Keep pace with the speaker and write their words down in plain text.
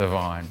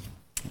divine.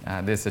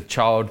 There's a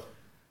child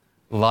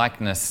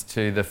likeness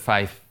to the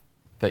faith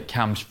that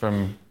comes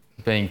from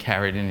being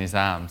carried in his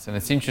arms. And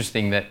it's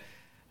interesting that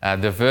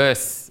the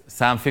verse,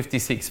 Psalm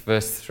 56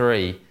 verse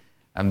 3,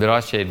 that I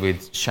shared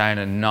with Shane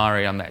and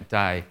Nairi on that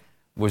day,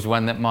 was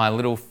one that my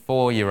little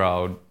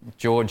 4-year-old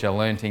Georgia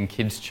learnt in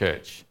kids'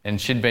 church. And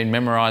she'd been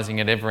memorising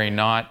it every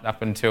night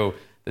up until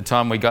the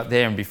time we got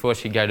there, and before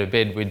she'd go to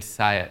bed, we'd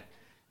say it.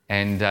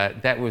 And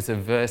that was a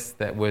verse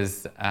that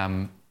was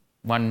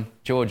one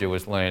Georgia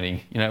was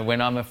learning. You know,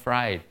 when I'm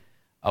afraid,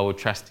 I will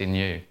trust in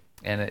you.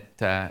 And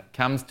it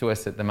comes to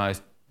us at the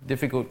most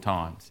difficult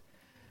times.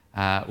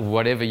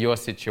 Whatever your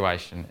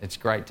situation, it's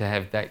great to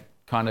have that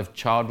kind of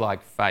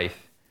childlike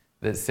faith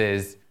that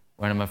says,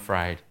 when I'm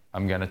afraid,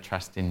 I'm going to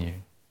trust in you.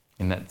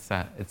 And that's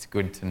it's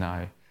good to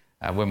know.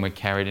 When we're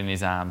carried in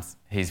his arms,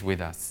 he's with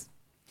us.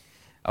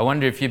 I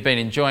wonder if you've been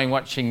enjoying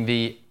watching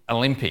the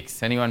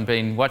Olympics. Anyone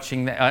been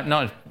watching that?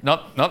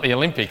 Not the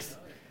Olympics.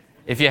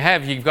 If you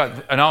have, you've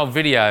got an old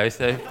video.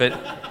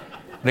 But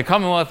the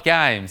Commonwealth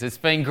Games, it's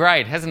been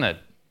great, hasn't it?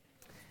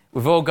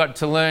 We've all got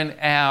to learn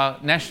our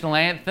national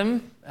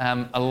anthem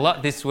a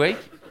lot this week.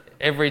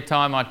 Every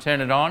time I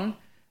turn it on,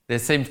 there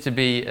seems to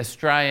be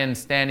Australians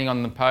standing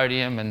on the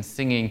podium and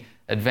singing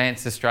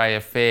Advance Australia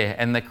Fair,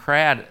 and the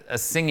crowd are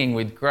singing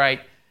with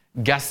great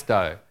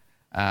gusto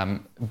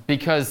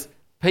because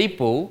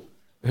people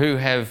who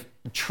have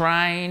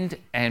trained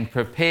and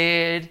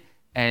prepared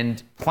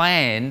and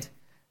planned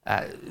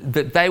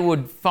that they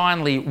would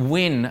finally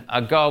win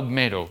a gold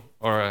medal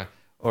or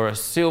a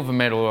silver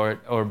medal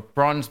or a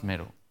bronze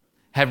medal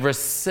have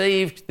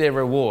received their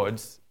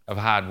rewards of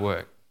hard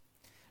work.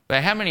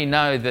 But how many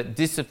know that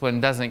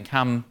discipline doesn't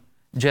come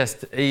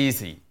just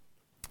easy?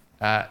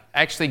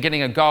 Actually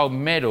getting a gold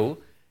medal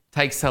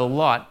takes a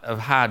lot of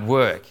hard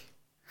work.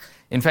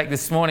 In fact,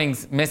 this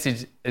morning's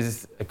message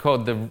is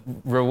called The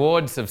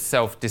Rewards of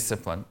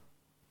Self-Discipline.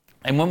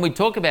 And when we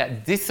talk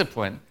about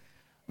discipline,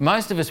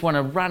 most of us want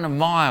to run a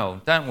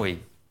mile, don't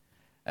we?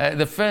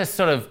 The first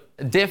sort of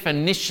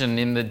definition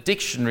in the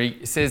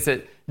dictionary says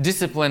that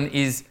discipline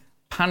is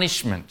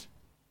punishment.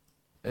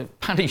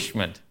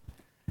 Punishment.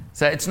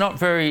 So it's not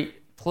very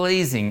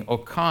pleasing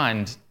or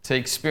kind to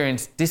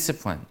experience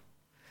discipline.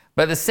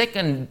 But the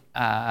second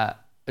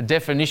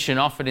definition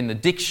offered in the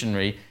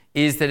dictionary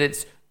is that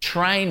it's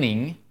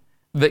training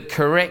that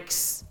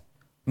corrects,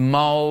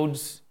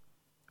 moulds,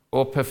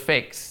 or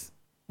perfects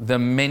the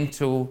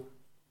mental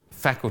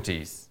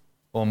faculties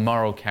or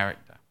moral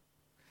character.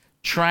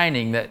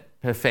 Training that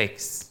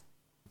perfects.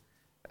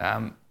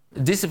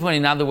 Discipline,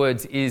 in other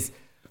words, is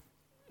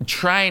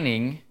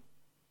training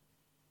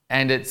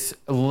and it's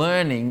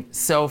learning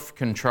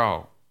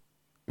self-control.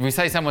 If we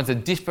say someone's a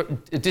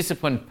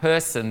disciplined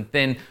person,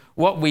 then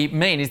what we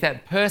mean is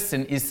that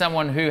person is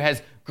someone who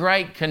has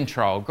great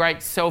control,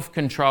 great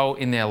self-control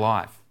in their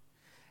life.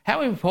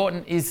 How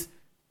important is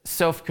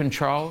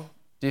self-control,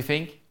 do you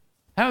think?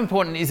 How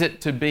important is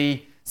it to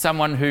be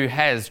someone who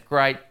has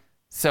great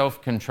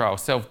self-control,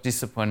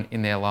 self-discipline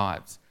in their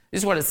lives?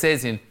 This is what it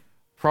says in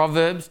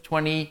Proverbs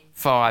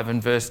 25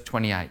 and verse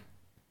 28.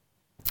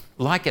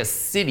 Like a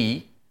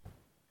city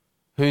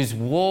whose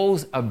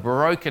walls are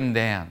broken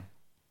down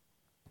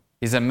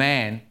is a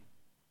man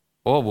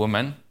or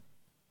woman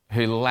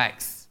who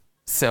lacks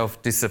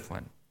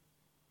self-discipline.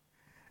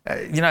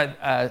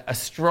 A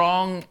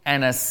strong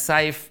and a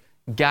safe,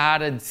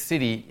 guarded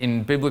city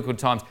in biblical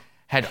times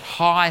had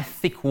high,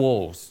 thick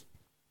walls,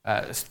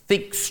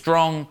 thick,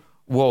 strong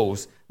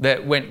walls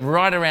that went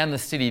right around the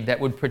city that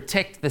would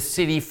protect the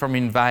city from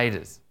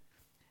invaders.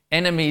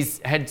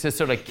 Enemies had to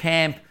sort of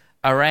camp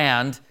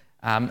around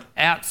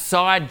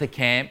outside the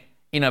camp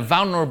in a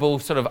vulnerable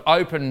sort of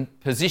open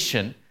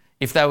position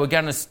if they were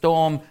going to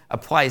storm a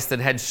place that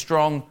had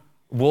strong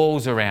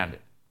walls around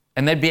it.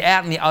 And they'd be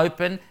out in the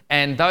open,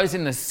 and those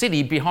in the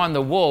city behind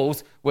the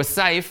walls were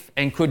safe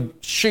and could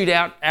shoot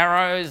out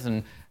arrows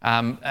and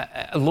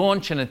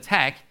launch an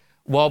attack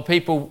while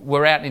people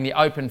were out in the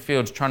open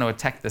fields trying to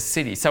attack the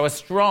city. So a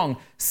strong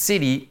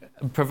city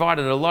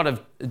provided a lot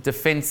of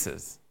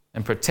defences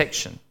and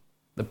protection.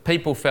 The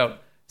people felt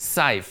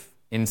safe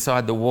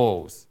inside the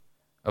walls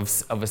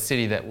of a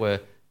city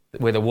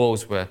where the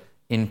walls were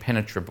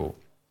impenetrable.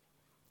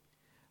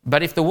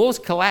 But if the walls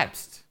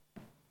collapsed,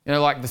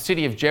 like the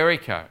city of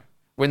Jericho,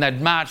 when they'd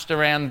marched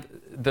around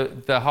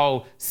the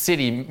whole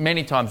city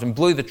many times and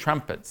blew the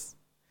trumpets,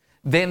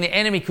 then the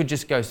enemy could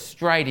just go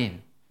straight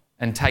in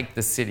and take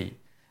the city.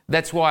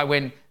 That's why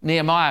when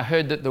Nehemiah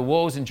heard that the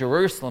walls in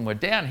Jerusalem were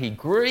down, he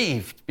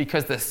grieved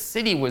because the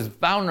city was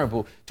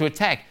vulnerable to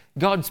attack.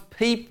 God's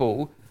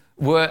people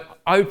were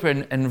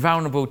open and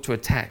vulnerable to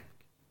attack.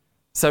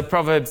 So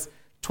Proverbs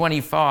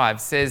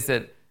 25 says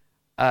that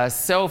a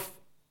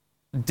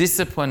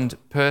self-disciplined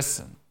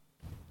person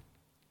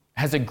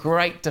has a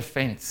great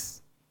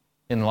defense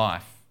in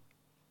life.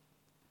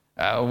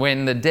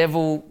 When the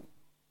devil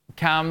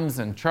comes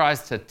and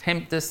tries to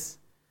tempt us,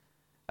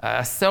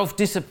 a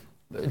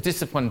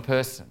self-disciplined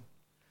person,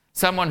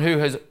 someone who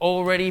has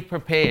already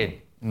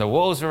prepared and the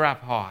walls are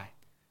up high,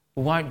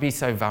 won't be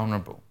so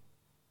vulnerable.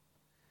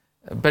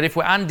 But if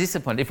we're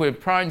undisciplined, if we're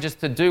prone just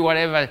to do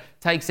whatever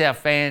takes our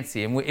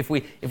fancy, and if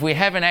we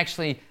haven't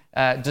actually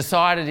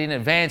decided in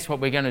advance what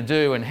we're going to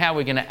do and how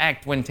we're going to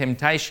act when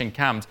temptation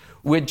comes,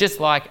 we're just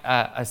like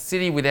a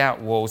city without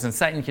walls, and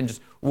Satan can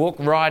just walk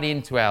right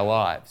into our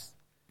lives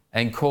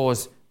and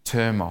cause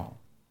turmoil.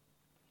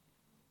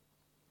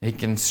 He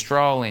can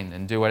stroll in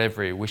and do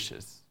whatever he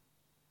wishes.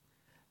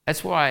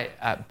 That's why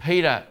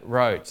Peter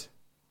wrote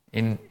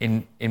in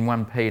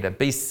 1 Peter,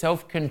 be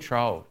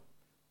self-controlled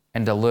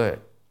and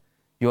alert.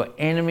 Your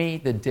enemy,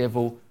 the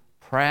devil,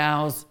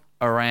 prowls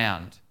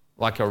around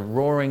like a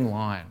roaring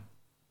lion,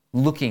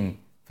 looking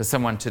for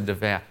someone to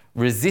devour.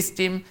 Resist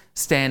him,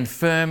 stand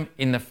firm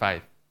in the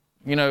faith.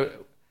 You know,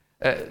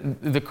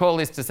 the call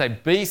is to say,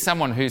 be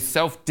someone who's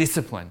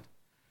self-disciplined.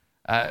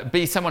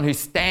 Be someone who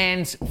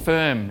stands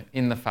firm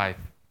in the faith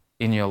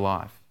in your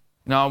life.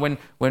 No,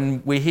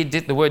 when we hear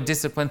the word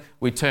discipline,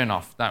 we turn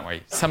off, don't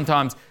we?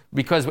 Sometimes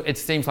because it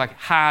seems like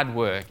hard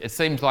work. It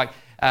seems like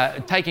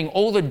taking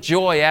all the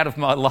joy out of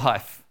my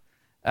life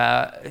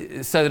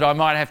so that I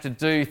might have to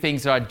do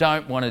things that I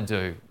don't want to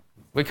do.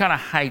 We kind of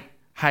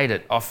hate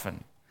it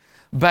often.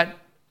 But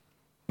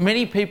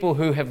many people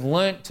who have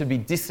learnt to be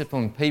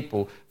disciplined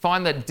people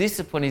find that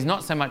discipline is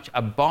not so much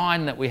a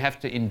bind that we have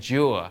to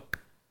endure,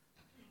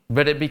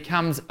 but it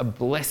becomes a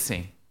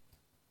blessing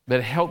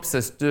that helps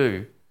us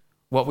do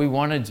what we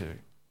want to do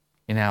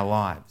in our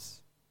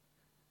lives.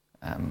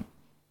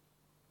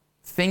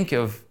 Think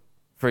of,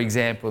 for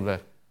example, the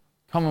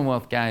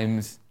Commonwealth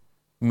Games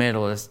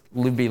medalist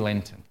Libby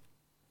Lenton.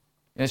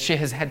 You know, she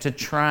has had to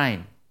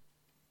train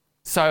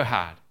so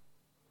hard,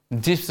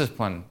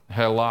 discipline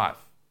her life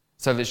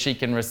so that she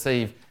can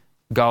receive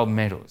gold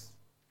medals.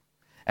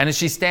 And as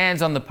she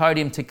stands on the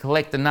podium to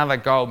collect another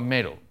gold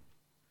medal,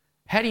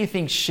 how do you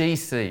think she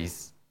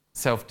sees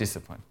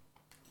self-discipline?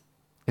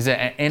 Is it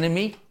an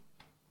enemy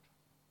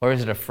or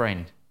is it a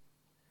friend?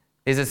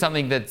 Is it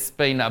something that's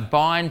been a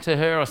bind to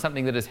her or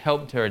something that has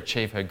helped her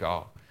achieve her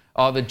goal?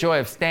 Oh, the joy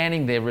of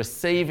standing there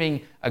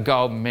receiving a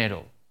gold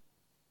medal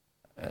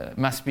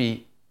must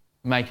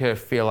make her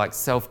feel like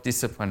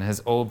self-discipline has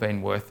all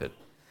been worth it.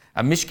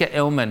 Mishka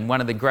Elman, one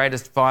of the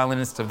greatest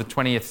violinists of the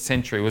 20th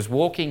century, was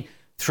walking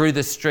through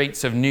the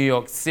streets of New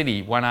York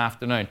City one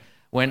afternoon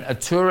when a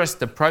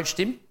tourist approached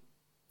him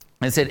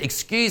and said,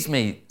 "Excuse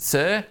me,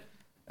 sir,"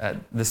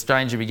 the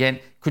stranger began,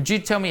 "could you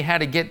tell me how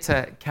to get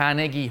to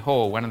Carnegie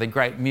Hall, one of the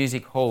great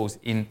music halls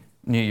in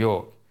New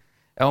York?"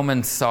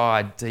 Elman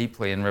sighed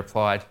deeply and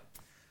replied,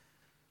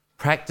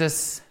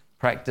 "Practice,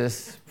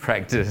 practice,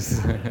 practice."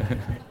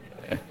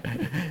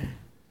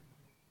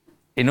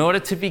 In order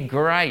to be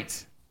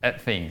great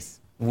at things,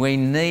 we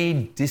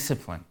need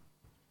discipline.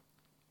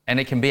 And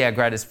it can be our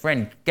greatest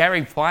friend.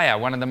 Gary Player,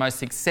 one of the most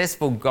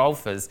successful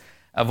golfers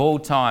of all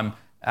time,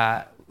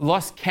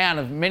 lost count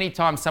of many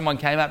times someone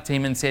came up to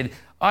him and said,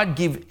 "I'd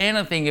give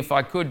anything if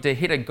I could to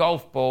hit a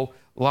golf ball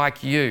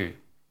like you."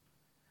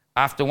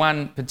 After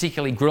one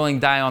particularly grueling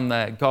day on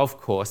the golf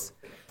course,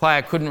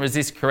 Player couldn't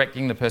resist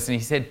correcting the person.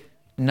 He said,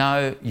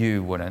 "No,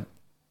 you wouldn't.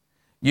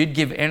 You'd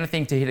give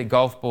anything to hit a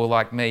golf ball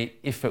like me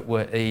if it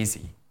were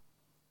easy."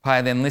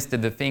 Player then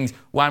listed the things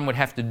one would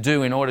have to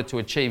do in order to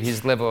achieve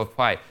his level of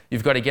play.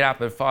 You've got to get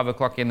up at 5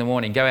 o'clock in the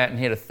morning, go out and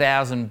hit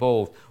 1,000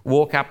 balls,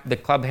 walk up the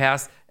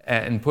clubhouse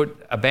and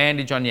put a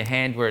bandage on your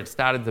hand where it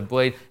started to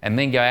bleed, and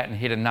then go out and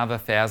hit another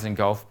 1,000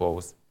 golf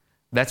balls.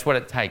 That's what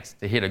it takes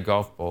to hit a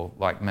golf ball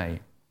like me.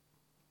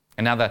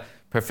 Another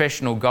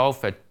professional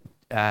golfer,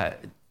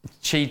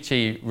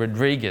 Chichi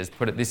Rodriguez,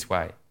 put it this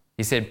way.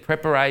 He said,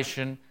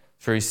 "Preparation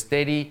through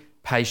steady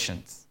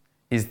patience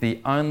is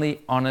the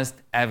only honest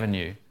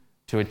avenue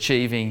to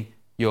achieving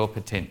your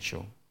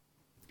potential."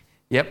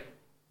 Yep,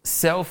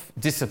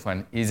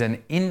 self-discipline is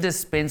an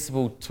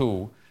indispensable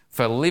tool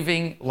for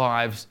living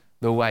lives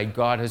the way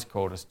God has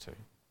called us to.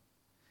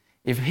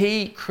 If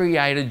He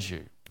created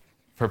you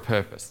for a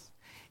purpose,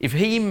 if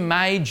He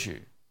made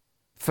you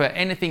for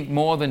anything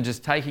more than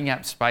just taking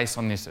up space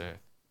on this earth,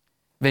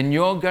 then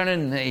you're going to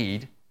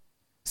need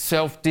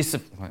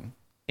self-discipline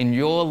in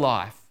your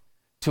life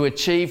to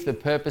achieve the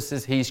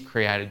purposes He's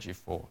created you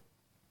for.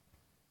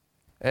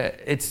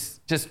 It's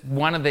just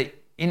one of the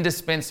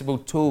indispensable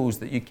tools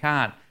that you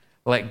can't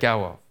let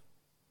go of.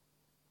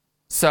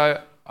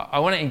 So I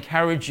want to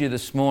encourage you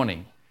this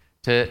morning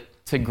to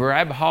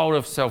grab hold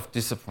of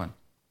self-discipline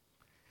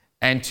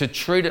and to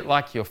treat it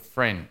like your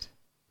friend.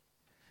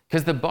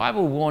 Because the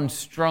Bible warns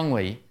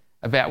strongly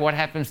about what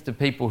happens to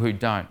people who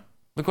don't.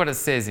 Look what it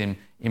says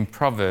in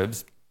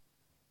Proverbs.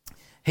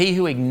 He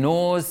who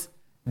ignores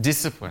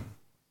discipline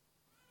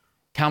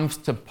comes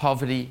to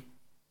poverty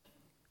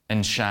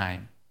and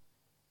shame.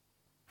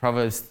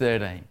 Proverbs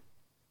 13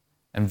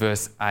 and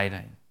verse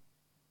 18.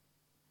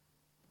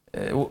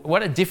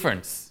 What a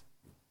difference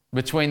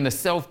between the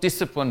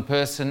self-disciplined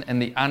person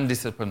and the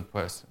undisciplined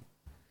person.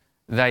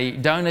 They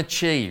don't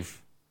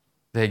achieve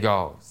their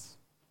goals,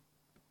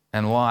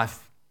 and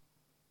life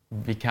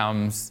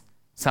becomes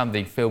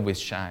something filled with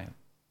shame.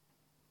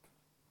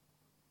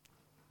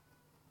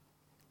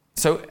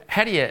 So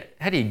how do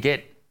you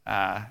get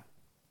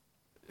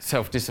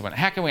self-discipline?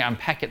 How can we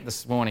unpack it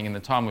this morning in the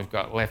time we've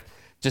got left,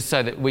 just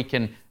so that we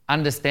can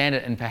understand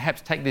it and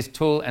perhaps take this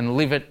tool and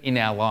live it in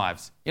our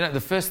lives? You know,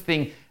 the first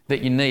thing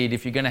that you need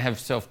if you're going to have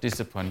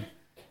self-discipline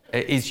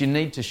is you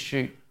need to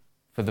shoot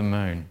for the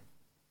moon.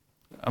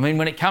 I mean,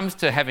 when it comes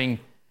to having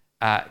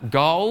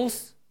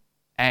goals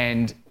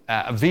and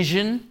a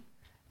vision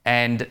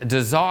and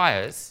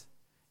desires,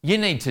 you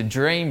need to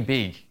dream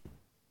big.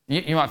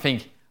 You might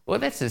think, well,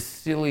 that's a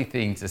silly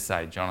thing to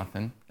say,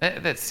 Jonathan.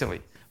 That's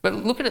silly. But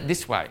look at it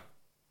this way.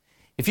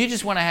 If you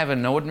just want to have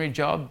an ordinary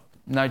job,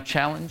 no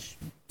challenge,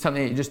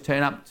 something that you just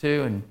turn up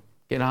to and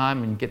get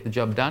home and get the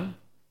job done.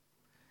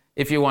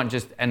 If you want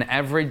just an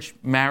average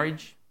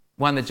marriage,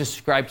 one that just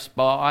scrapes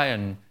by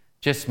and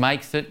just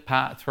makes it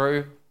part through.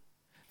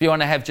 If you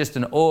want to have just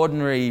an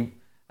ordinary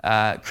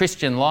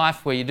Christian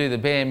life where you do the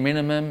bare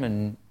minimum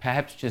and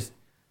perhaps just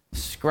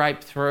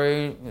scrape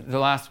through the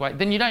last way,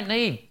 then you don't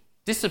need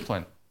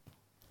discipline.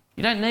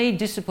 You don't need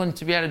discipline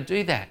to be able to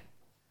do that.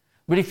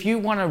 But if you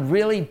want to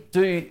really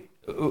do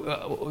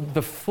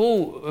the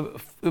full,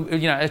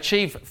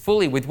 achieve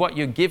fully with what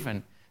you're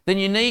given, then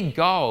you need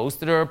goals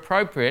that are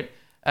appropriate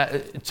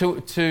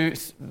to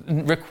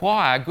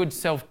require good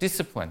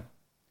self-discipline.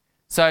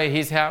 So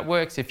here's how it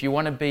works. If you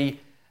want to be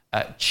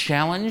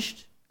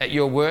challenged at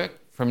your work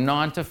from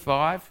 9 to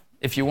 5,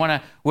 if you want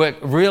to work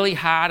really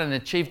hard and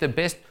achieve the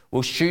best,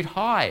 well, shoot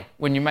high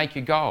when you make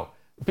your goal.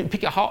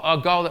 Pick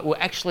a goal that will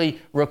actually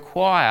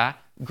require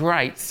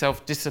great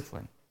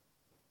self-discipline.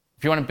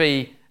 If you want to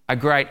be a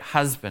great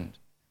husband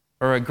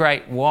or a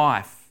great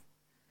wife,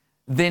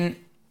 then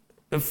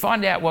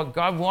find out what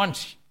God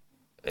wants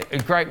a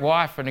great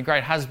wife and a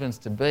great husband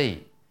to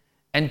be,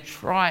 and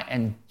try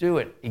and do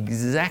it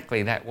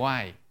exactly that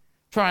way.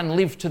 Try and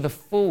live to the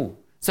full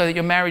so that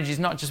your marriage is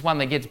not just one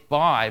that gets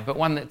by, but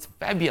one that's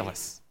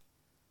fabulous.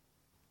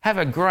 Have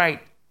a great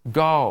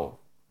goal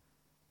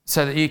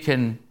so that you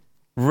can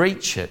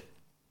reach it,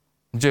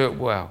 do it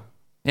well.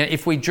 Now,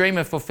 if we dream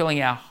of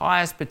fulfilling our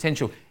highest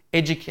potential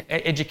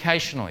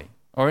educationally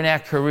or in our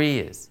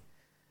careers,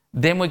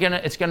 then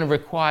it's going to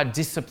require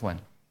discipline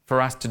for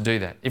us to do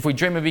that. If we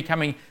dream of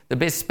becoming the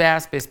best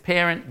spouse, best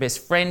parent,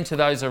 best friend to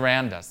those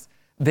around us,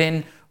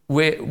 then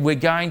we're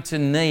going to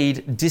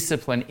need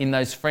discipline in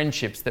those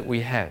friendships that we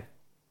have.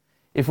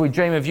 If we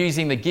dream of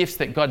using the gifts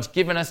that God's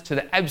given us to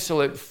the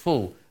absolute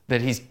full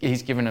that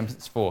He's given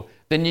us for,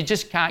 then you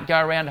just can't go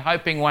around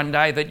hoping one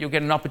day that you'll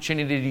get an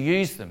opportunity to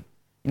use them.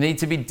 You need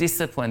to be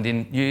disciplined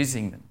in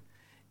using them.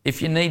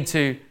 If you need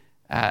to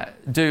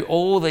do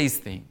all these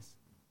things,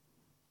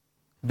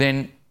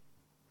 then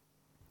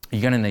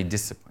you're going to need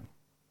discipline.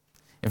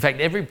 In fact,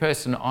 every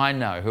person I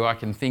know who I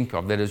can think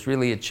of that has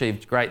really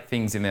achieved great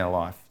things in their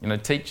life,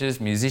 teachers,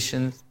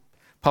 musicians,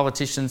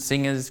 politicians,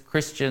 singers,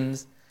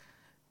 Christians,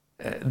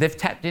 they've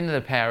tapped into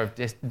the power of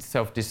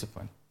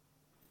self-discipline.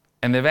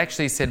 And they've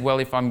actually said, well,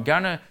 if I'm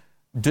going to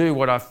do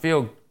what I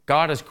feel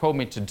God has called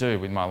me to do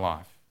with my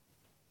life,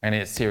 and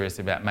it's serious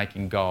about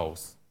making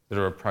goals that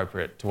are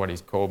appropriate to what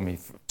He's called me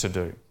to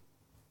do.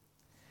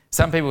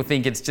 Some people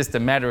think it's just a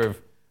matter of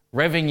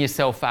revving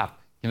yourself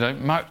up.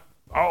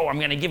 I'm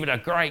going to give it a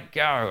great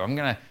go. I'm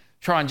going to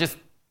try and just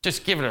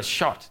give it a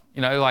shot.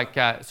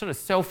 Sort of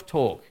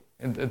self-talk,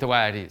 the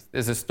way it is.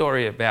 There's a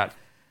story about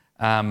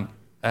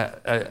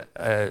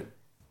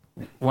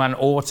one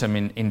autumn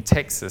in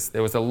Texas.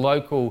 There was a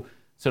local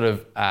sort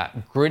of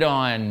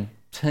gridiron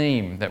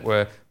team that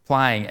were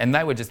playing, and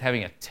they were just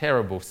having a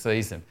terrible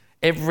season.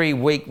 Every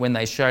week when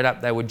they showed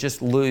up, they would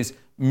just lose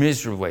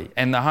miserably,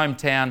 and the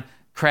hometown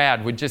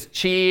crowd would just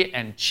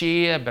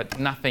cheer, but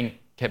nothing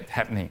kept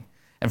happening.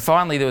 And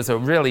finally, there was a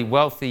really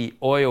wealthy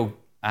oil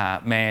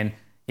man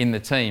in the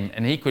team,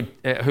 and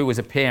who was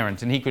a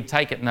parent, and he could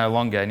take it no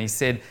longer. And he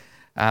said,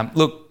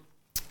 "Look,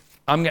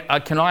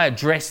 can I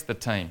address the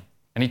team?"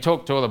 And he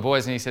talked to all the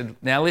boys, and he said,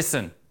 "Now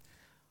listen.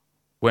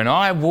 When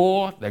I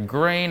wore the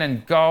green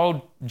and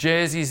gold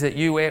jerseys that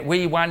you wear,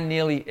 we won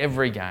nearly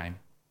every game.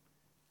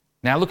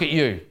 Now look at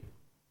you.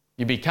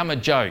 You become a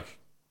joke.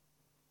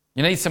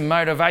 You need some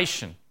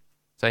motivation.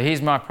 So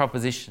here's my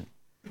proposition.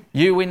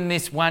 You win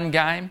this one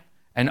game,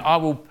 and I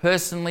will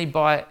personally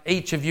buy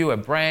each of you a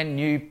brand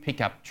new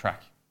pickup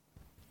truck."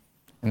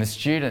 And the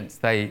students,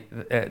 they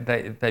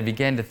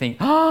began to think,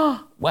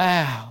 "Oh,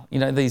 wow,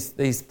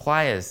 these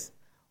players.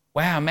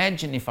 Wow,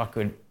 imagine if I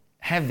could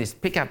have this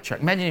pickup truck.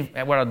 Imagine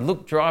what I'd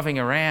look driving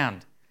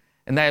around."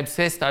 And they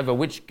obsessed over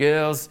which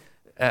girls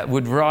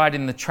would ride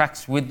in the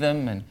trucks with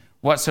them and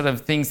what sort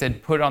of things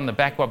they'd put on the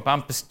back, what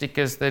bumper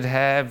stickers they'd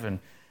have. And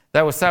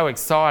they were so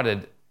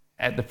excited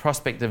at the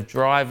prospect of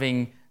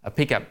driving a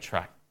pickup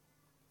truck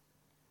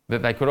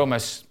that they could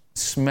almost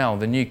smell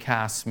the new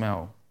car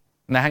smell.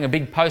 And they hung a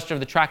big poster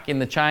of the truck in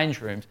the change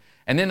rooms.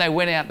 And then they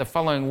went out the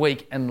following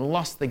week and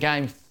lost the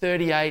game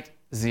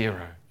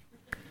 38-0.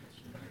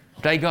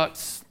 They got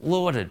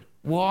slaughtered.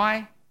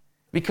 Why?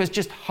 Because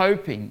just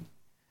hoping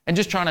and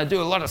just trying to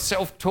do a lot of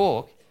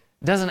self-talk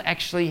doesn't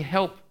actually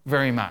help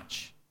very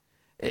much.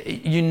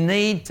 You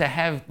need to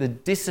have the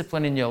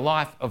discipline in your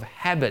life of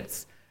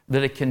habits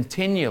that are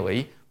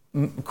continually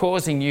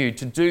causing you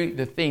to do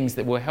the things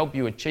that will help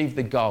you achieve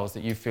the goals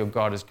that you feel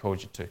God has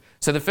called you to.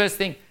 So the first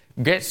thing,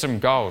 get some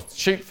goals.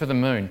 Shoot for the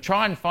moon.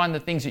 Try and find the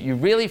things that you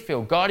really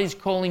feel God is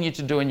calling you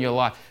to do in your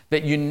life,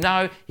 that you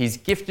know He's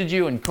gifted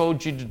you and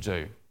called you to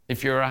do.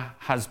 If you're a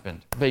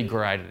husband, be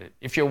great at it.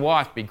 If you're a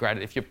wife, be great at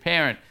it. If you're a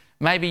parent,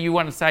 maybe you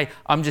want to say,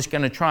 I'm just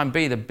going to try and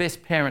be the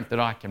best parent that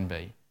I can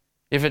be.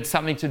 If it's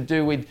something to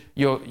do with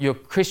your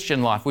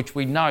Christian life, which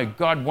we know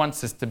God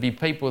wants us to be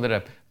people that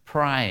are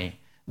praying,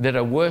 that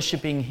are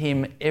worshipping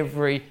Him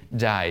every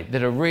day,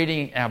 that are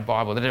reading our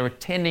Bible, that are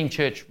attending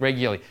church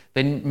regularly,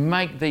 then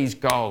make these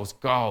goals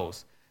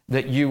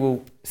that you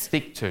will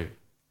stick to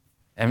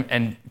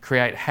and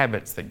create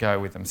habits that go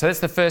with them. So that's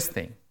the first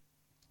thing.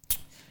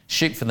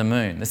 Shoot for the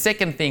moon. The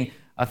second thing,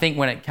 I think,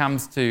 when it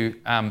comes to,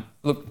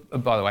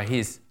 look, by the way,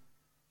 here's,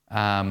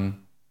 no,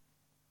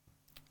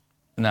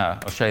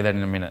 I'll show you that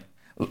in a minute.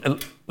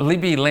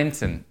 Libby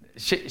Lenton,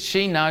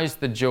 she knows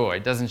the joy,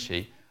 doesn't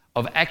she,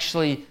 of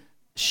actually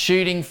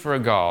shooting for a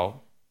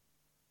goal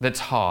that's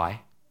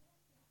high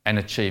and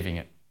achieving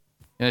it.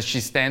 You know, she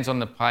stands on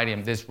the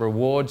podium, there's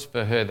rewards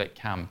for her that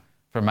come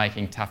from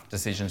making tough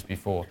decisions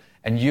before,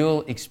 and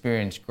you'll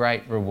experience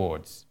great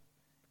rewards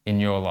in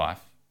your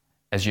life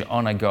as you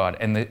honour God.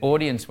 And the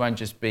audience won't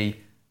just be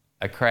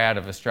a crowd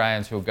of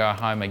Australians who'll go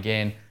home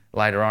again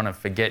later on and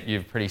forget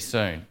you pretty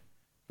soon,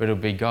 but it'll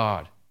be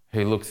God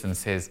who looks and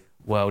says,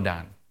 well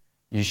done.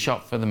 You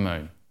shot for the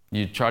moon.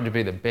 You tried to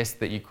be the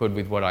best that you could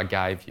with what I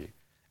gave you,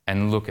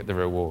 and look at the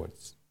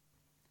rewards.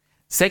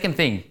 Second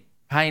thing,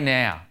 pay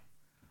now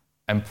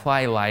and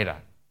play later.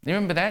 You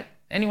remember that?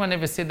 Anyone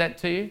ever said that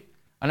to you?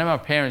 I know my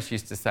parents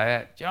used to say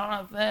that.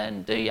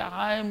 Jonathan, do your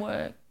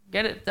homework.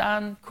 Get it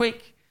done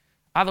quick.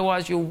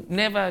 Otherwise, you'll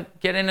never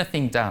get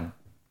anything done.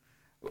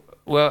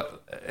 Well,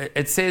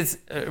 it says,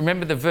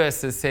 remember the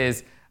verse that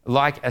says,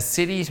 like a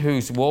city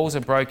whose walls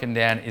are broken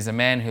down is a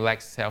man who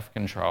lacks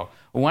self-control.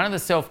 Well, one of the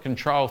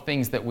self-control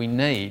things that we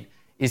need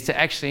is to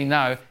actually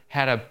know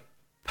how to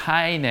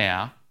pay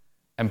now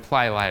and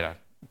play later.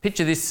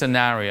 Picture this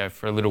scenario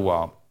for a little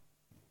while.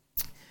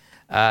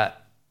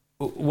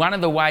 One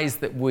of the ways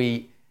that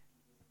we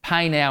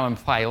pay now and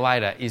play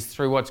later is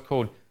through what's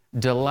called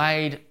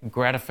delayed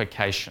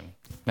gratification.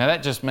 Now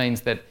that just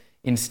means that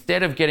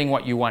instead of getting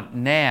what you want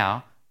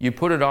now, you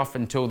put it off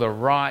until the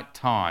right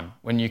time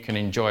when you can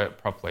enjoy it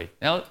properly.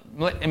 Now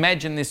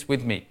imagine this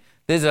with me.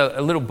 There's a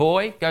little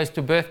boy, goes to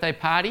a birthday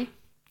party,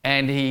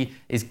 and he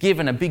is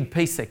given a big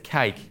piece of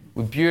cake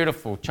with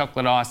beautiful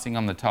chocolate icing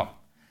on the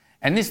top.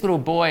 And this little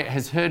boy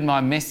has heard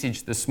my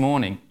message this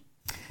morning,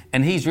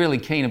 and he's really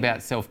keen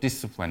about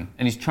self-discipline,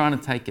 and he's trying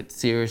to take it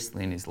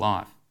seriously in his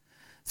life.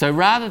 So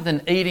rather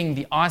than eating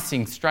the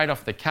icing straight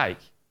off the cake,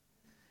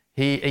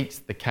 he eats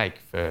the cake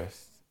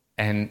first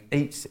and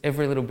eats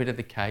every little bit of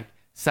the cake,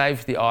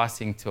 saves the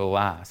icing till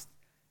last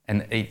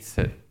and eats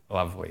it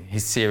lovely.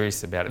 He's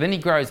serious about it. Then he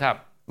grows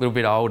up a little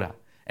bit older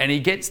and he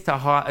gets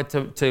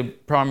to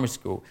primary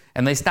school,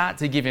 and they start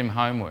to give him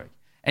homework.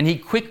 And he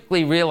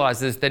quickly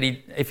realises that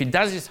if he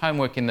does his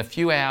homework in the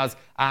few hours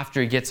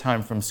after he gets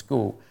home from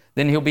school,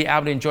 then he'll be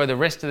able to enjoy the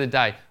rest of the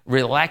day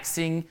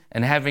relaxing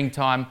and having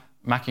time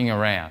mucking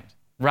around.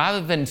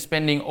 Rather than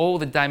spending all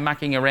the day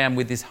mucking around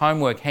with his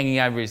homework hanging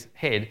over his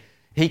head,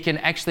 he can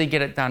actually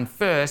get it done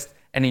first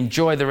and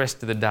enjoy the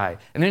rest of the day.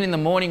 And then in the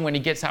morning when he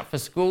gets up for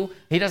school,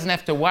 he doesn't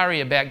have to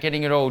worry about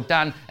getting it all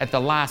done at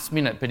the last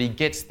minute, but he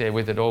gets there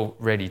with it all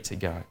ready to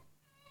go.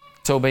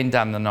 It's all been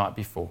done the night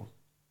before.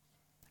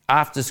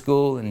 After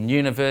school and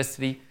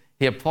university,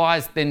 he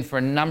applies then for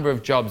a number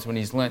of jobs when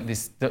he's learnt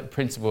this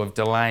principle of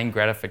delaying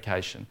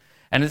gratification.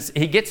 And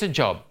he gets a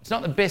job. It's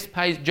not the best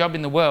paid job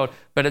in the world,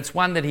 but it's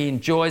one that he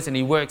enjoys and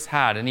he works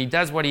hard and he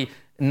does what he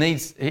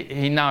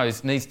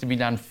knows needs to be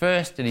done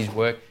first in his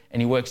work,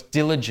 and he works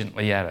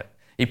diligently at it.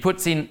 He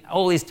puts in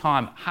all his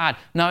time hard,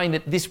 knowing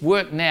that this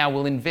work now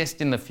will invest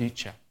in the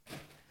future.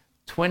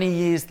 20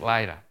 years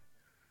later,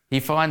 he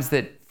finds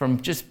that from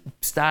just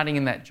starting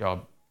in that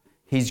job,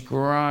 he's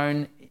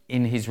grown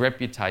in his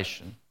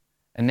reputation,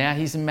 and now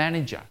he's a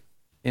manager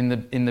in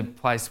the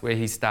place where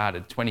he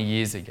started 20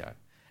 years ago.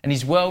 And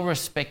he's well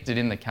respected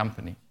in the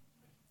company.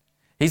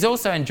 He's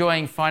also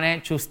enjoying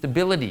financial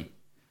stability,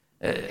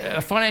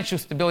 a financial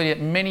stability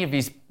that many of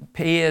his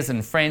peers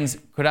and friends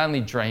could only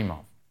dream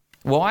of.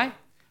 Why?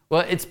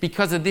 Well, it's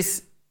because of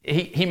this.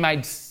 He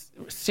made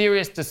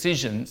serious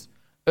decisions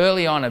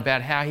early on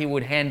about how he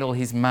would handle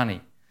his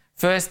money.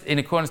 First, in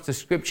accordance to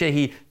Scripture,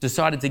 he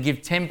decided to give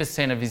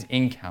 10% of his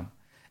income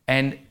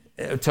and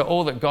to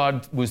all that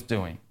God was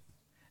doing.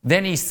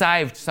 Then he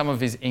saved some of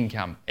his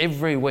income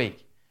every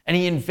week, and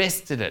he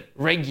invested it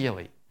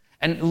regularly.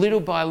 And little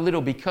by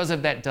little, because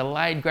of that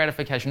delayed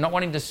gratification, not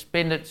wanting to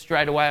spend it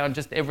straight away on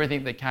just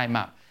everything that came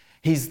up,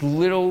 his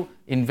little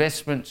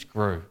investments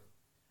grew.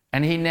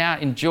 And he now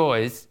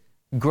enjoys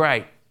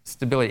great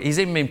stability. He's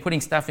even been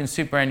putting stuff in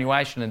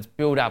superannuation, and it's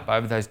built up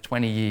over those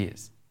 20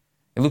 years.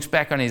 He looks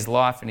back on his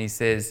life and he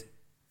says,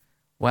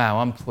 wow,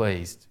 I'm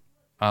pleased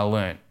I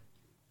learnt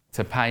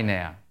to pay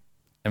now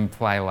and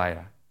play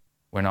later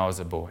when I was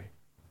a boy.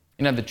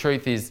 You know, the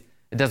truth is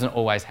it doesn't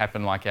always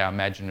happen like our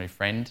imaginary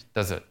friend,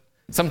 does it?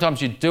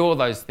 Sometimes you do all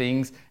those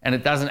things and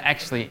it doesn't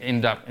actually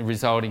end up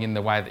resulting in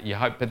the way that you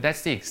hope, but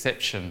that's the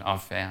exception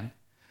I've found.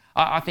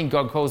 I think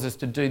God calls us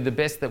to do the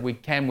best that we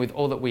can with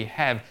all that we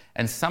have,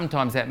 and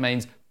sometimes that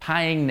means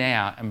paying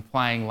now and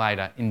playing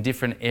later in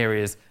different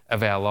areas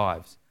of our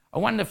lives. I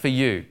wonder for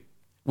you,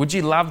 would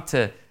you love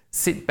to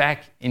sit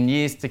back in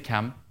years to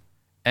come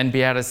and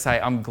be able to say,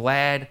 I'm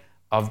glad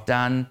I've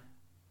done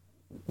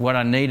what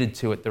I needed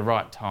to at the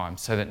right time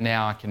so that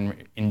now I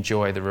can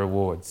enjoy the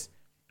rewards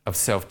of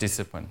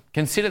self-discipline?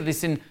 Consider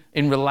this in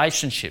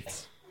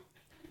relationships.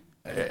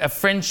 A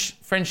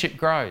friendship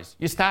grows.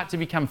 You start to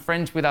become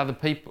friends with other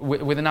people,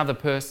 with another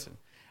person.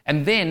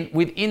 And then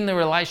within the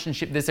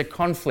relationship, there's a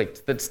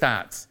conflict that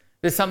starts.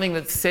 There's something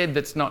that's said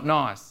that's not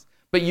nice.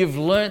 But you've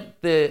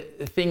learnt the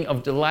thing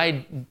of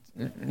delayed,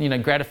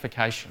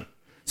 gratification.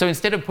 So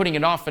instead of putting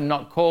it off and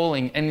not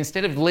calling, and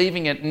instead of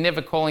leaving it and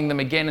never calling them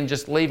again and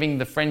just leaving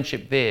the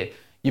friendship there,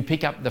 you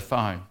pick up the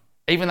phone,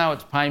 even though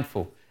it's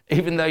painful,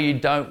 even though you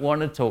don't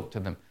want to talk to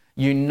them.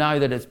 You know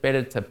that it's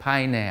better to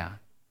pay now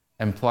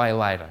and play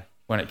later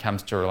when it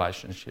comes to a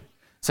relationship.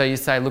 So you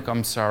say, look,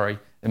 I'm sorry.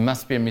 There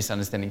must be a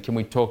misunderstanding. Can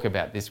we talk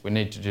about this? We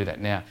need to do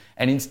that now.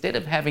 And instead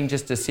of having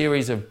just a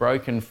series of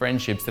broken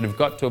friendships that have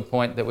got to a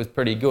point that was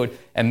pretty good,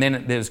 and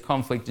then there's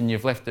conflict and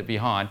you've left it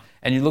behind,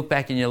 and you look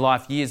back in your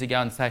life years ago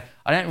and say,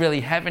 I don't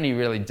really have any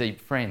really deep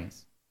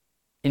friends.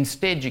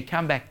 Instead, you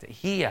come back to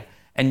here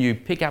and you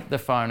pick up the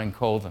phone and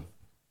call them.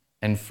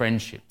 And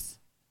friendships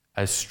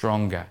are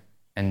stronger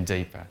and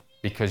deeper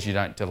because you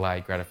don't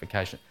delay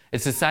gratification.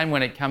 It's the same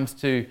when it comes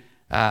to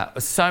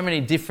so many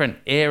different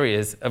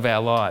areas of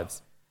our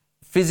lives.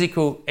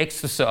 Physical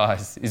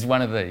exercise is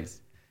one of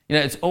these.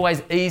 It's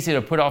always easy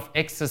to put off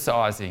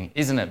exercising,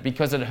 isn't it?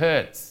 Because it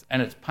hurts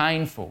and it's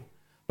painful.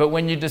 But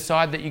when you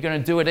decide that you're going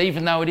to do it,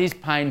 even though it is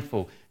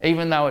painful,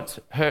 even though it's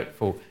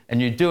hurtful,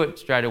 and you do it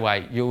straight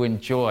away, you'll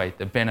enjoy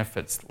the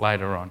benefits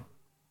later on.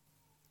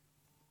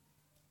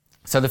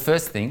 So the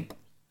first thing,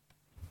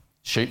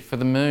 shoot for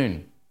the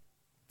moon.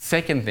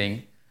 Second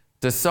thing,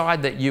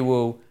 decide that you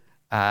will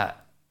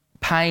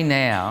pay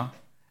now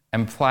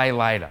and play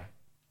later.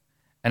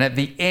 And at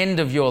the end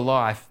of your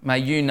life, may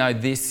you know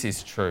this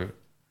is true.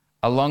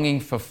 A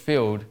longing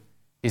fulfilled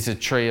is a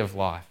tree of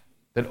life.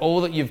 That all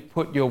that you've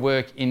put your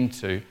work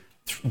into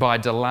by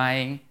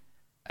delaying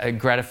a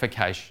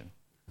gratification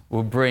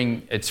will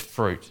bring its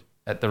fruit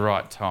at the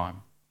right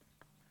time.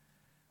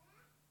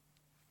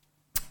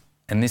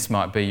 And this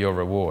might be your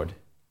reward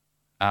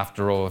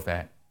after all of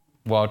that.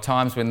 While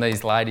times when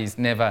these ladies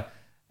never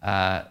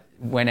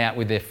went out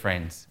with their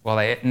friends, while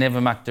they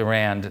never mucked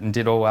around and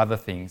did all other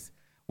things,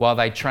 while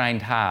they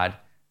trained hard,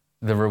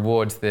 the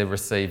rewards they're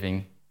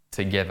receiving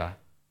together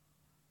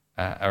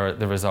are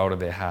the result of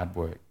their hard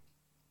work.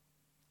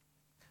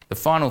 The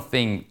final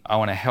thing I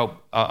want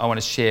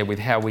to share with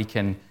how we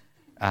can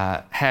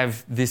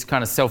have this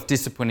kind of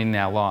self-discipline in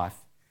our life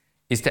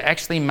is to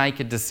actually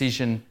make a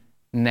decision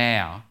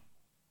now,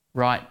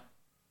 right?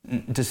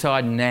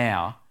 Decide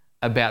now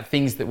about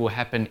things that will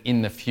happen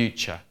in the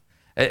future.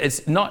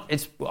 It's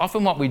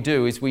often what we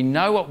do is we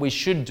know what we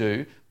should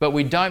do, but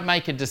we don't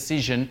make a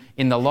decision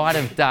in the light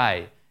of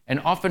day. And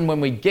often when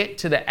we get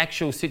to the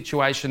actual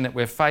situation that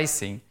we're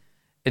facing,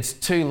 it's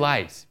too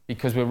late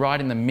because we're right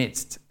in the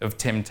midst of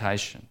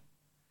temptation.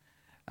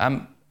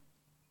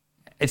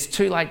 It's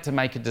too late to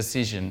make a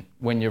decision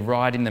when you're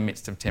right in the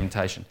midst of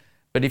temptation.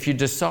 But if you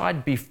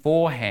decide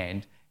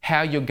beforehand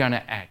how you're going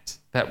to act,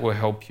 that will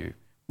help you.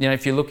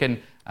 If you look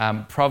in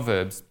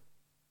Proverbs,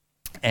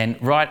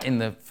 and right in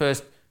the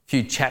first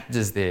few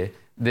chapters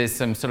there's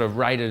some sort of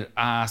rated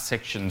R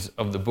sections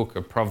of the book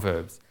of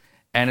Proverbs.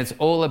 And it's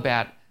all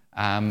about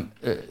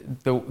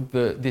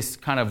this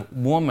kind of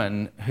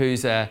woman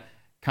who's a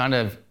kind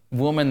of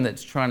woman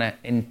that's trying to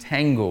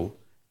entangle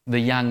the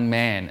young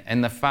man.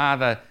 And the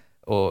father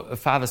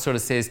sort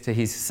of says to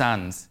his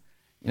sons,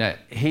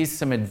 here's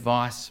some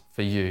advice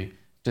for you.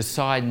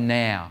 Decide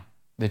now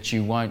that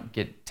you won't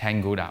get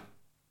tangled up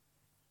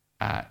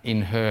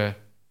in her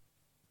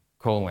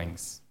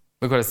callings.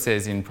 Look what it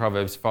says in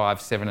Proverbs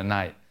 5, 7 and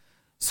 8.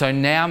 So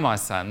now, my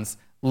sons,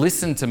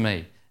 listen to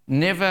me.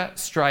 Never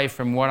stray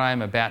from what I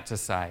am about to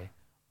say.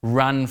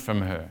 Run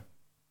from her.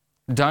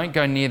 Don't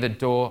go near the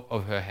door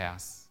of her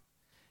house.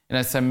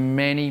 So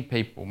many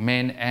people,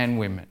 men and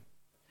women,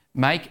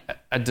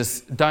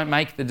 don't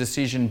make the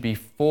decision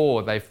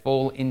before they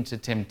fall into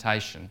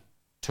temptation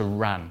to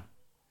run.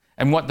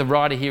 And what the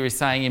writer here is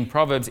saying in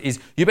Proverbs is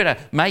you better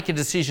make a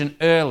decision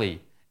early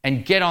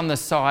and get on the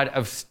side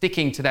of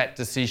sticking to that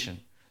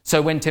decision. So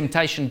when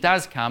temptation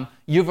does come,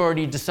 you've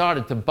already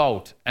decided to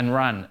bolt and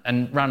run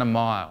a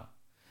mile.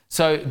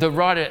 So the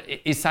writer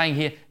is saying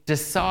here,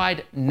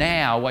 decide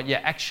now what your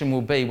action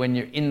will be when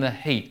you're in the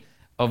heat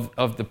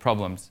of the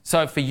problems.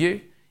 So for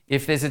you,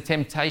 if there's a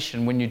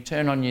temptation when you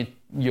turn on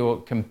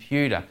your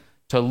computer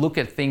to look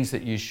at things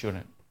that you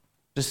shouldn't,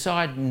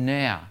 decide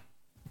now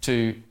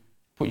to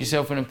put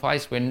yourself in a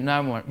place where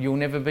you'll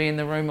never be in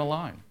the room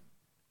alone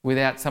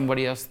without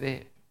somebody else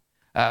there.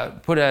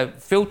 Put a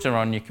filter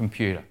on your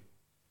computer.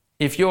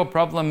 If your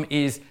problem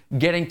is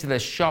getting to the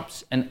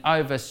shops and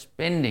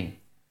overspending,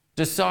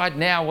 decide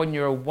now when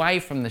you're away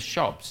from the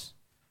shops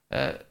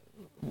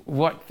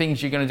what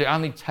things you're going to do.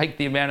 Only take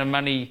the amount of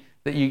money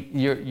that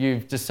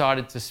you've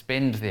decided to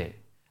spend there.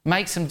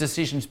 Make some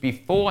decisions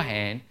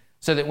beforehand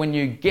so that when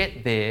you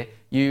get there,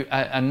 you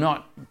are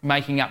not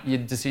making up your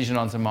decision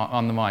on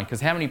the mind.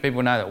 Because how many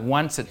people know that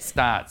once it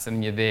starts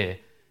and you're there,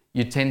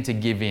 you tend to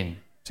give in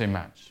too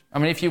much? I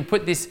mean, if you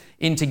put this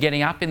into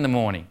getting up in the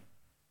morning,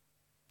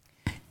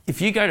 if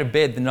you go to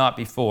bed the night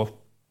before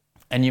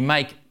and you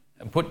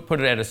put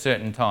it at a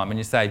certain time and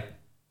you say,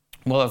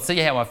 well, I'll see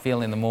how I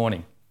feel in the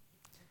morning,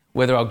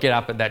 whether I'll get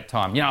up at that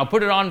time. I'll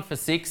put it on for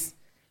 6,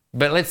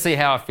 but let's see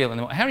how I feel in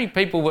the morning. How many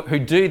people who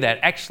do that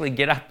actually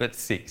get up at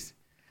 6?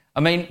 I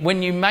mean,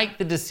 when you make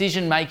the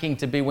decision making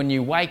to be when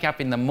you wake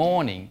up in the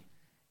morning,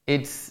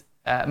 it's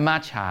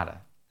much harder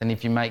than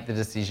if you make the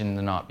decision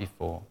the night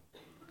before.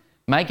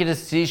 Make a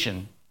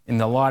decision in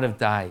the light of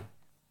day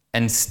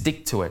and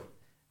stick to it,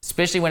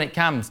 especially when it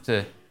comes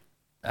to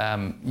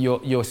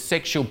your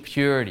sexual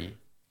purity,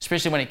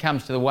 especially when it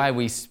comes to the way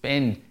we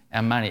spend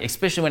our money,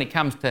 especially when it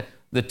comes to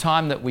the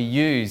time that we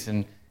use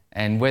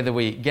and whether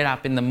we get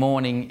up in the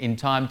morning in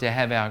time to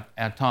have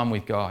our time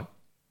with God,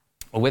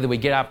 or whether we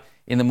get up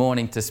in the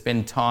morning to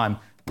spend time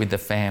with the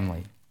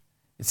family.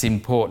 It's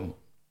important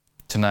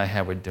to know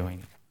how we're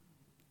doing.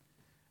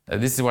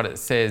 This is what it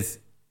says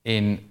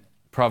in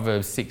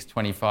Proverbs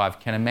 6:25.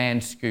 Can a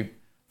man scoop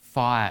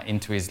fire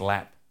into his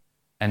lap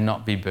and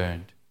not be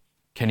burned?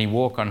 Can he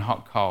walk on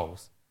hot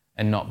coals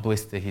and not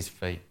blister his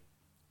feet?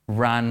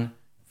 Run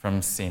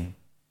from sin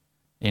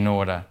in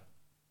order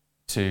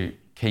to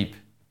keep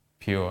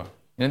pure.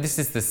 This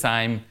is the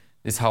same,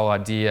 this whole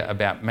idea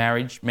about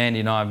marriage.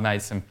 Mandy and I have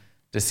made some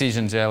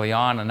decisions early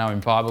on. I know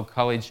in Bible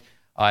college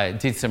I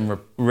did some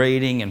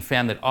reading and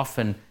found that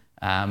often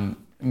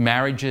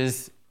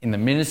marriages in the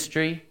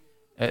ministry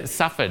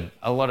suffered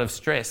a lot of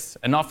stress.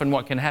 And often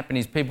what can happen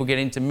is people get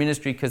into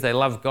ministry because they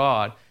love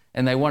God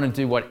and they want to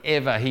do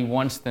whatever He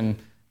wants them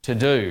to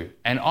do.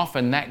 And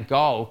often that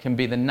goal can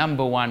be the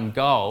number one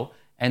goal,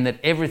 and that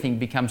everything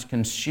becomes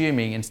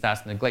consuming and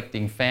starts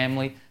neglecting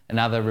family and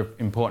other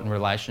important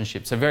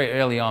relationships. So very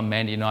early on,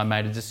 Mandy and I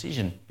made a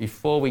decision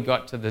before we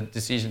got to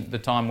the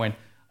time when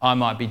I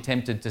might be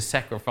tempted to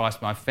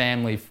sacrifice my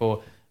family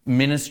for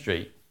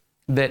ministry,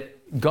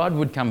 that God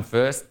would come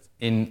first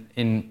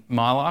in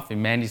my life,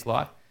 in Mandy's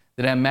life,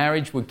 that our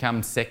marriage would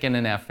come second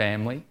in our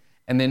family,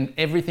 and then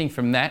everything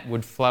from that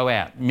would flow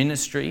out,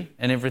 ministry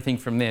and everything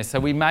from there. So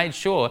we made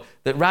sure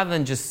that rather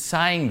than just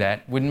saying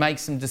that, we'd make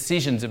some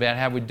decisions about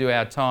how we'd do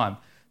our time.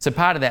 So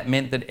part of that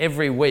meant that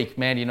every week,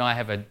 Mandy and I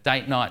have a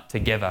date night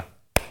together.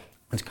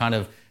 It's kind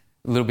of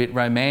a little bit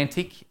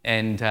romantic,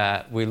 and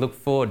we look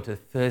forward to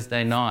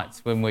Thursday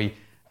nights when we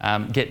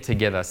get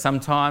together.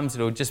 Sometimes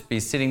it'll just be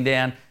sitting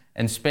down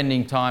and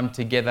spending time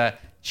together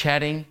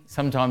chatting.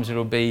 Sometimes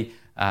it'll be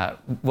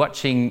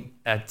watching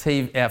our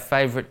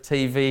favourite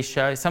TV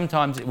show.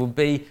 Sometimes it will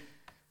be,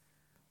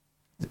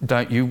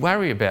 don't you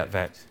worry about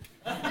that.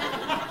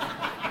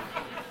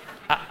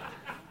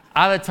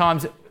 Other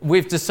times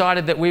we've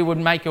decided that we would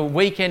make a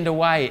weekend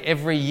away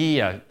every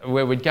year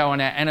where we'd go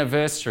on our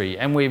anniversary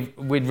and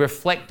we'd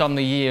reflect on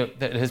the year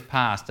that has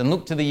passed and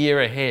look to the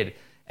year ahead,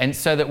 and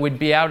so that we'd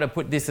be able to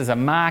put this as a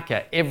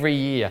marker every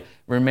year,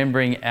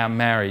 remembering our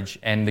marriage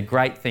and the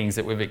great things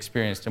that we've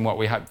experienced and what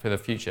we hope for the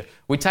future.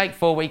 We take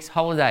 4 weeks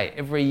holiday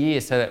every year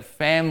so that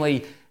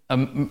family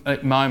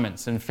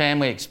moments and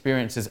family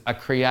experiences are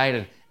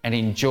created and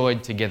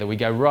enjoyed together. We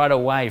go right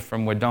away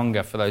from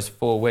Wodonga for those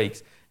 4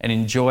 weeks and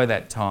enjoy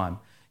that time.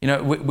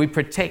 We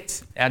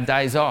protect our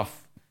days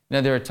off.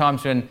 There are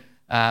times when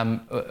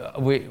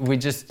we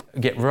just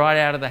get right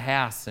out of the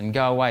house and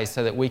go away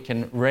so that we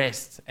can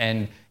rest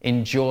and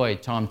enjoy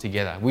time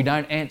together. We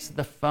don't answer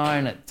the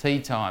phone at tea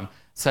time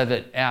so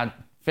that our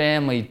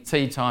family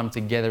tea time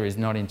together is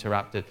not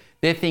interrupted.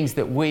 They're things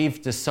that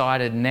we've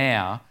decided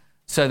now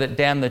so that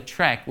down the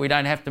track we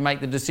don't have to make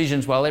the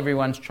decisions while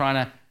everyone's trying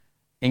to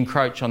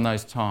encroach on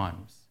those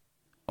times.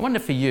 I wonder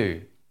for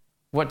you,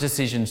 what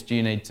decisions do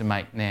you need to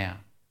make now?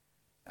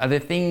 Are there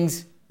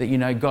things that you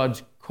know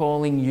God's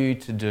calling you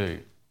to do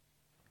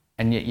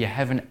and yet you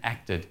haven't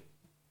acted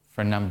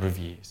for a number of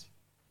years?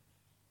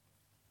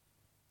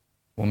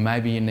 Well,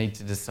 maybe you need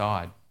to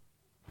decide.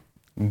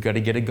 You've got to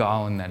get a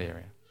goal in that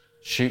area.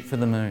 Shoot for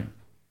the moon.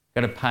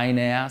 Got to pay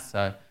now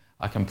so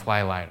I can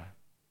play later.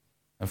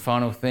 The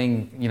final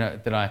thing,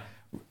 that I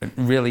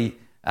really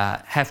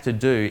have to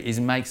do is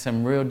make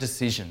some real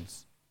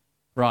decisions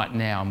right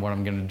now on what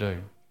I'm going to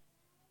do.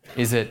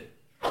 Is it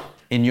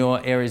in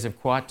your areas of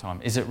quiet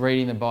time? Is it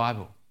reading the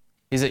Bible?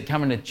 Is it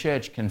coming to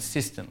church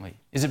consistently?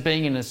 Is it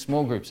being in a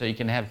small group so you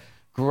can have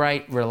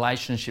great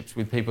relationships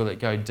with people that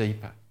go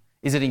deeper?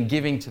 Is it in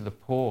giving to the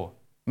poor?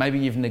 Maybe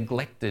you've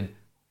neglected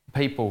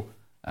people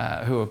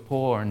who are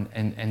poor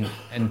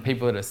and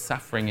people that are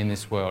suffering in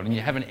this world, and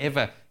you haven't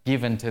ever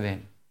given to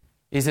them.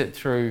 Is it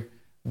through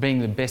being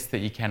the best that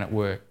you can at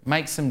work?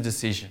 Make some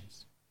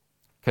decisions,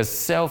 because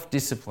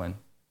self-discipline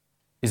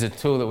is a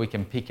tool that we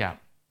can pick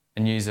up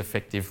and use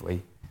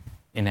effectively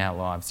in our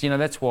lives. You know,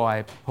 that's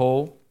why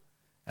Paul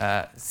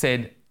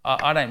said,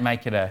 I don't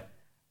make it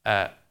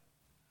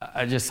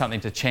just something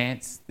to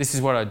chance. This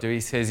is what I do. He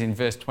says in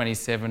verse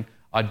 27,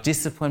 I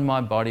discipline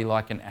my body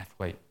like an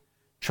athlete,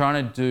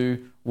 trying to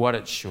do what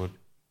it should.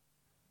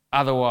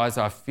 Otherwise,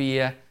 I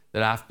fear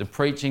that after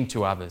preaching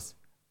to others,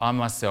 I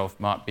myself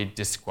might be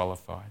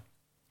disqualified.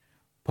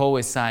 Paul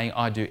is saying,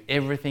 I do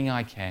everything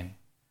I can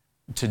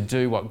to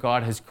do what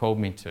God has called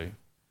me to,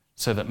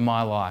 so that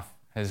my life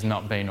has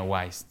not been a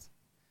waste.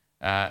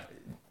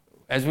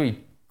 As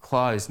we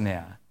close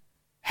now,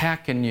 how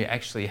can you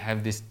actually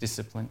have this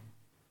discipline?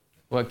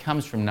 Well, it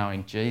comes from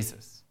knowing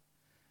Jesus.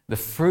 The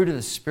fruit of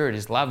the Spirit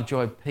is love,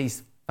 joy,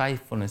 peace,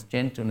 faithfulness,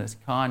 gentleness,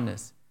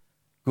 kindness,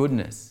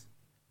 goodness,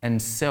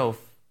 and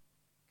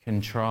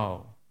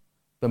self-control.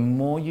 The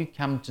more you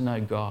come to know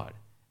God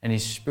and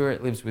His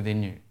Spirit lives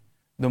within you,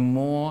 the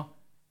more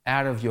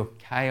out of your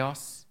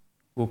chaos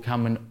will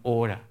come an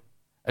order,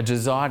 a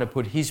desire to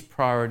put His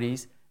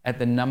priorities at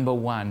the number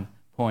one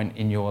point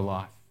in your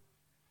life.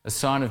 A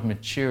sign of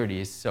maturity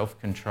is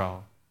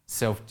self-control,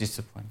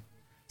 self-discipline.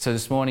 So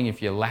this morning,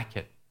 if you lack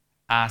it,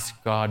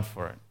 ask God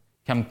for it.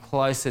 Come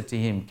closer to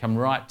Him, come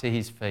right to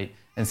His feet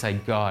and say,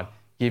 God,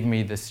 give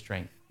me the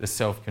strength, the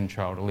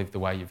self-control to live the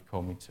way You've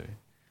called me to.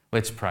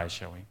 Let's pray,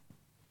 shall we?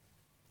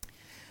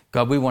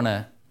 God, we want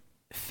to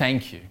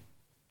thank You.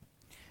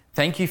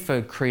 Thank You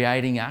for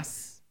creating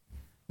us,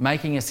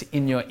 making us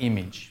in Your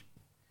image.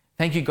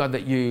 Thank You, God,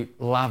 that You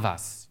love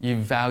us, You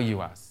value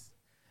us,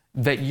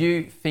 that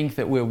You think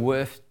that we're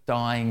worth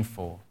dying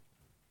for.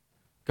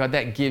 God,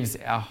 that gives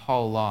our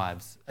whole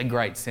lives a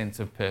great sense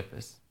of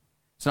purpose.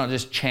 It's not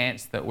just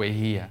chance that we're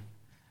here.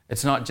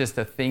 It's not just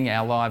a thing,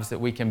 our lives, that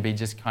we can be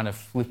just kind of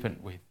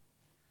flippant with.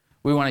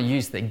 We want to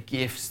use the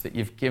gifts that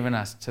You've given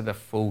us to the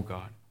full,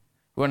 God.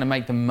 We want to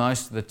make the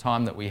most of the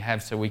time that we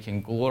have so we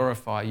can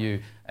glorify You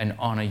and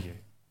honour You.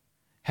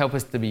 Help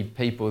us to be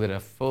people that are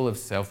full of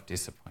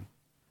self-discipline,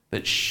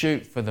 that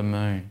shoot for the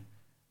moon,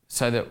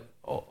 so that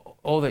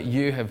all that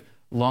You have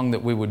longed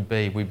that we would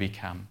be, we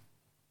become.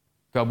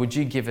 God, would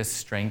You give us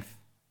strength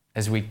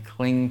as we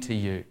cling to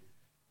You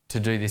to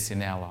do this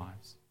in our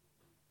lives?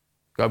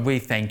 God, we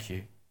thank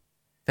You.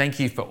 Thank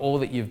You for all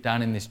that You've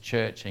done in this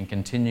church and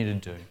continue to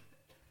do.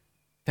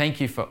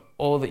 Thank You for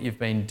all that You've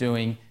been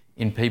doing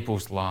in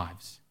people's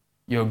lives.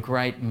 Your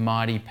great,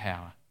 mighty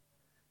power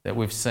that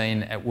we've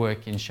seen at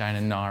work in Shane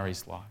and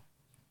Nairi's life.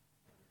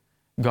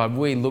 God,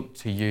 we look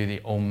to You, the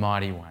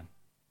Almighty One,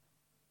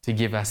 to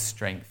give us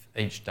strength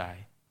each day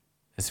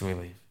as we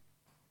live.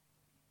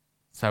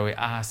 So we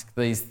ask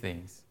these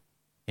things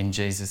in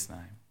Jesus' name.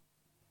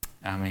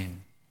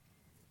 Amen.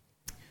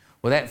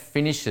 Well, that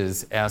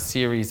finishes our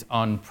series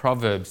on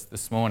Proverbs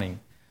this morning.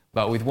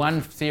 But with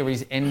one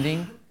series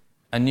ending,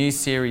 a new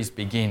series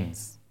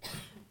begins.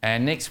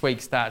 And next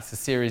week starts the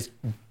series,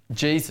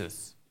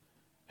 Jesus,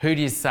 who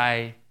do you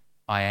say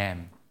I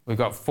am? We've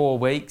got 4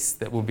 weeks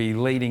that will be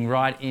leading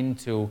right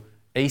into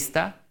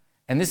Easter.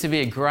 And this will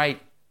be a great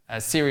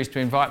series to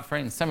invite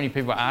friends. So many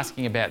people are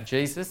asking about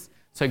Jesus.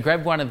 So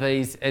grab one of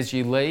these as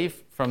you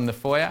leave from the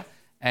foyer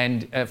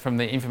and from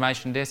the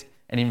information desk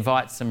and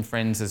invite some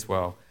friends as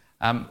well.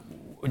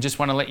 We just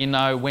want to let you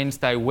know,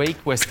 Wednesday week,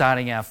 we're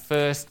starting our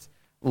first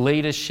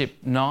leadership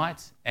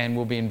night and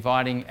we'll be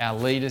inviting our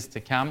leaders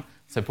to come.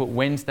 So put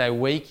Wednesday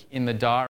week in the diary.